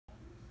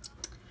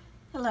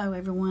Hello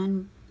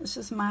everyone, this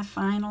is my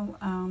final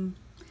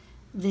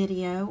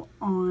video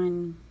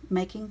on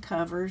making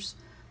covers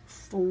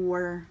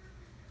for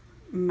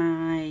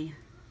my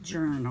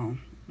journal.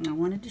 And I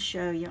wanted to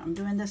show you, I'm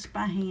doing this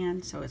by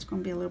hand so it's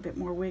going to be a little bit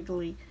more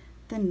wiggly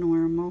than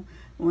normal.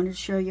 I wanted to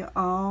show you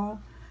all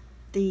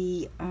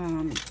the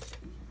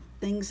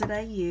things that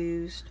I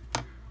used.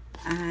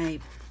 I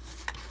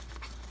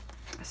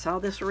saw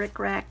this Rick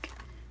Rack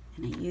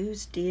and I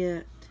used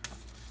it.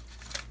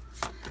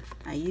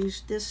 I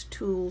used this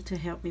tool to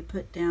help me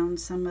put down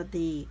some of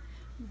the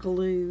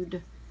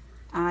glued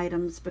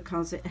items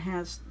because it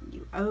has,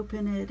 you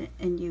open it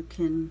and you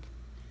can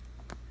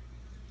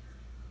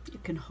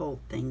hold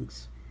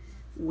things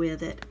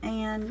with it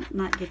and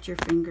not get your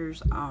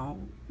fingers all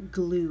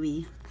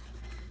gluey.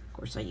 Of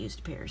course, I used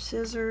a pair of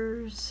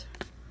scissors,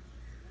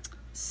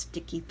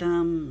 sticky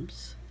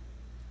thumbs,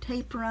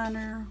 tape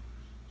runner,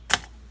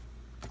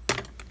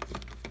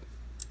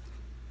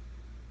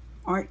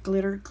 art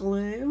glitter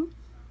glue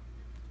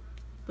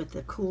with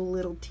a cool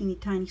little teeny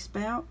tiny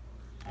spout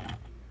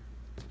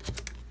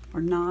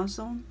or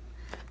nozzle.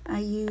 I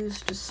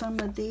used some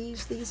of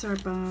these. These are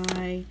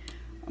by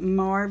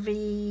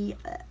Marvy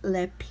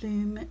Le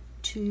Plume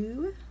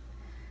 2,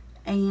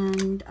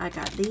 and I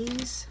got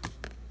these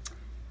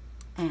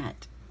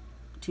at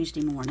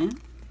Tuesday morning.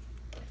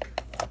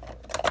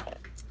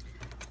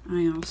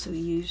 I also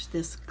used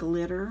this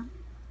glitter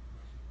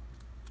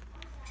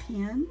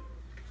pen.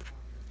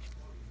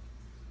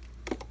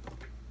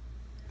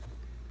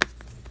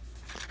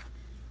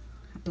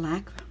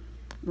 Black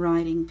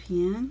writing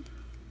pen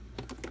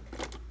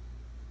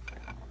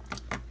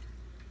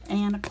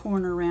and a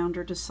corner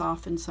rounder to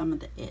soften some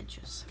of the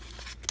edges.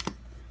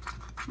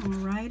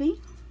 Alrighty,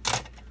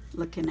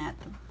 looking at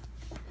the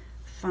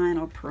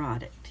final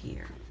product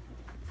here.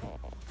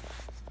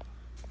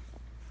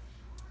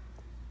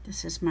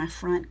 This is my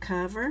front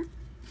cover,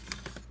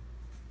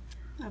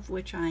 of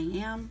which I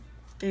am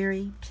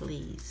very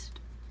pleased.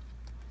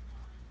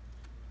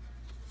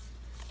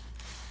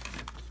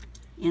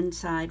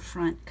 Inside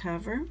front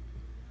cover.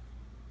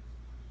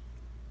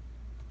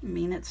 I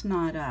mean, it's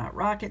not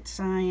rocket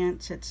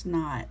science. It's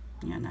not,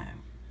 you know,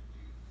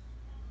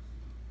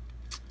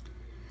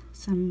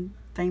 some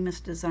famous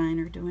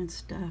designer doing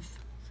stuff.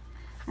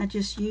 I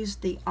just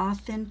used the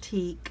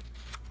Authentique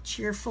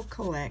Cheerful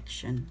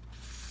Collection.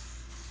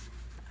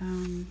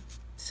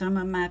 Some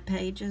of my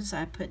pages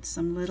I put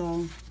some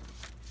little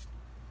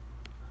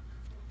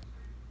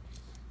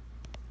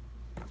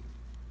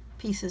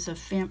pieces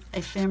of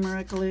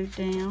ephemera glued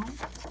down.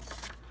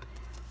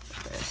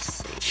 Let's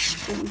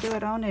see, didn't do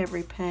it on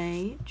every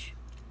page.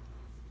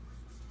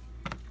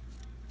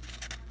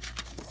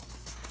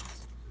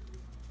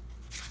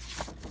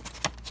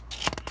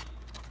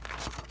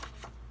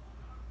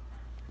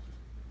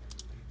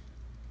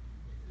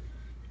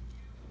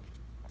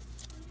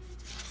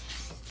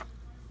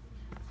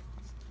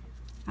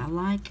 I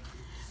like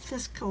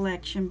this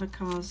collection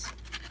because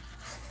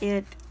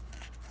it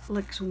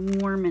looks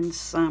warm and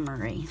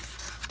summery.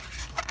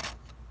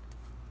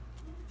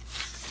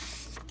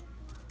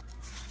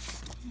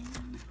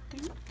 And I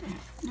think that,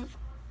 nope,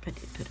 I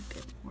did put a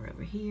bit more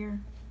over here.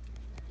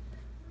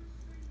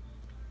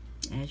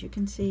 As you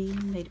can see,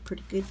 made a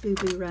pretty good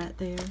boo-boo right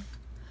there,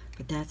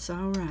 but that's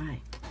all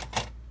right.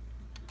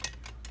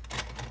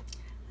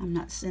 I'm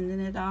not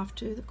sending it off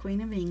to the Queen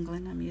of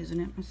England. I'm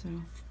using it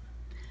myself.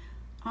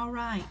 All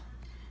right,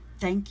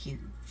 thank you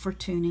for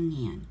tuning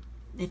in.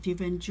 If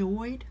you've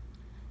enjoyed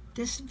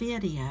this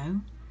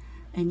video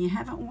and you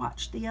haven't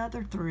watched the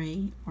other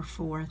 3 or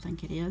 4, I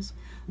think it is,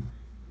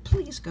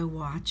 please go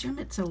watch them.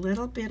 It's a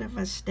little bit of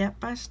a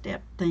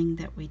step-by-step thing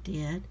that we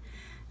did,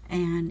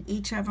 and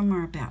each of them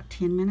are about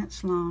 10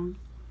 minutes long.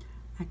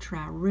 I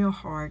try real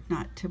hard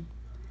not to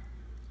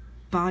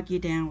bog you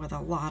down with a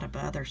lot of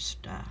other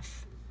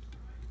stuff.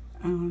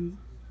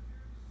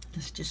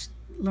 Let's just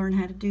learn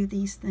how to do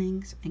these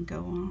things and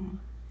go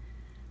on.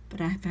 But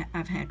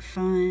I've had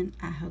fun.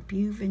 I hope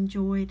you've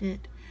enjoyed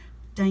it.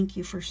 Thank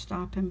you for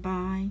stopping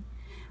by.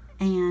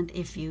 And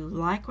if you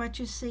like what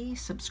you see,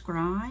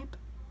 subscribe.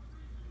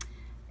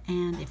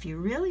 And if you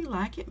really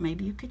like it,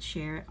 maybe you could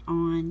share it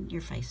on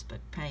your Facebook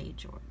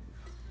page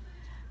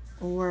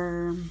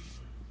or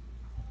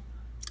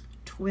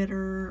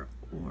Twitter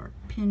or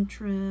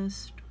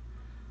Pinterest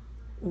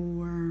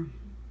or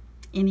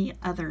any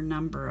other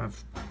number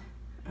of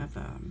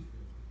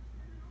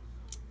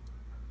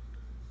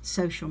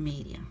social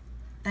media.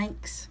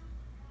 Thanks.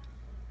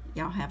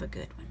 Y'all have a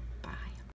good one.